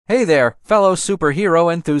Hey there, fellow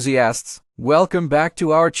superhero enthusiasts. Welcome back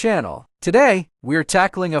to our channel. Today, we're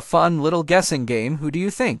tackling a fun little guessing game. Who do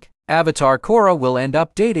you think Avatar Korra will end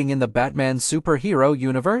up dating in the Batman superhero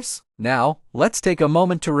universe? Now, let's take a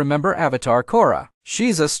moment to remember Avatar Korra.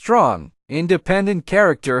 She's a strong, independent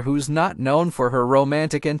character who's not known for her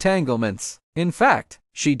romantic entanglements. In fact,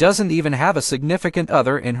 she doesn't even have a significant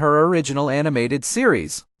other in her original animated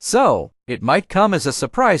series. So, it might come as a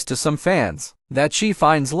surprise to some fans that she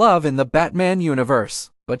finds love in the Batman universe.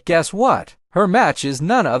 But guess what? Her match is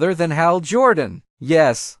none other than Hal Jordan.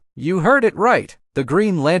 Yes, you heard it right. The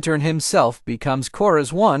Green Lantern himself becomes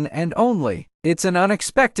Korra's one and only. It's an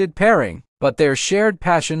unexpected pairing, but their shared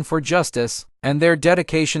passion for justice and their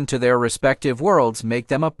dedication to their respective worlds make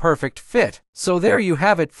them a perfect fit. So there you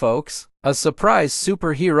have it, folks. A surprise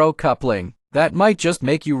superhero coupling that might just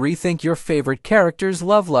make you rethink your favorite characters'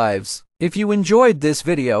 love lives. If you enjoyed this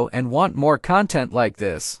video and want more content like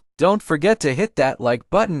this, don't forget to hit that like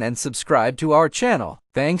button and subscribe to our channel.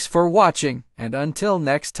 Thanks for watching, and until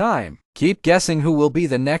next time, keep guessing who will be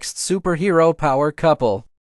the next superhero power couple.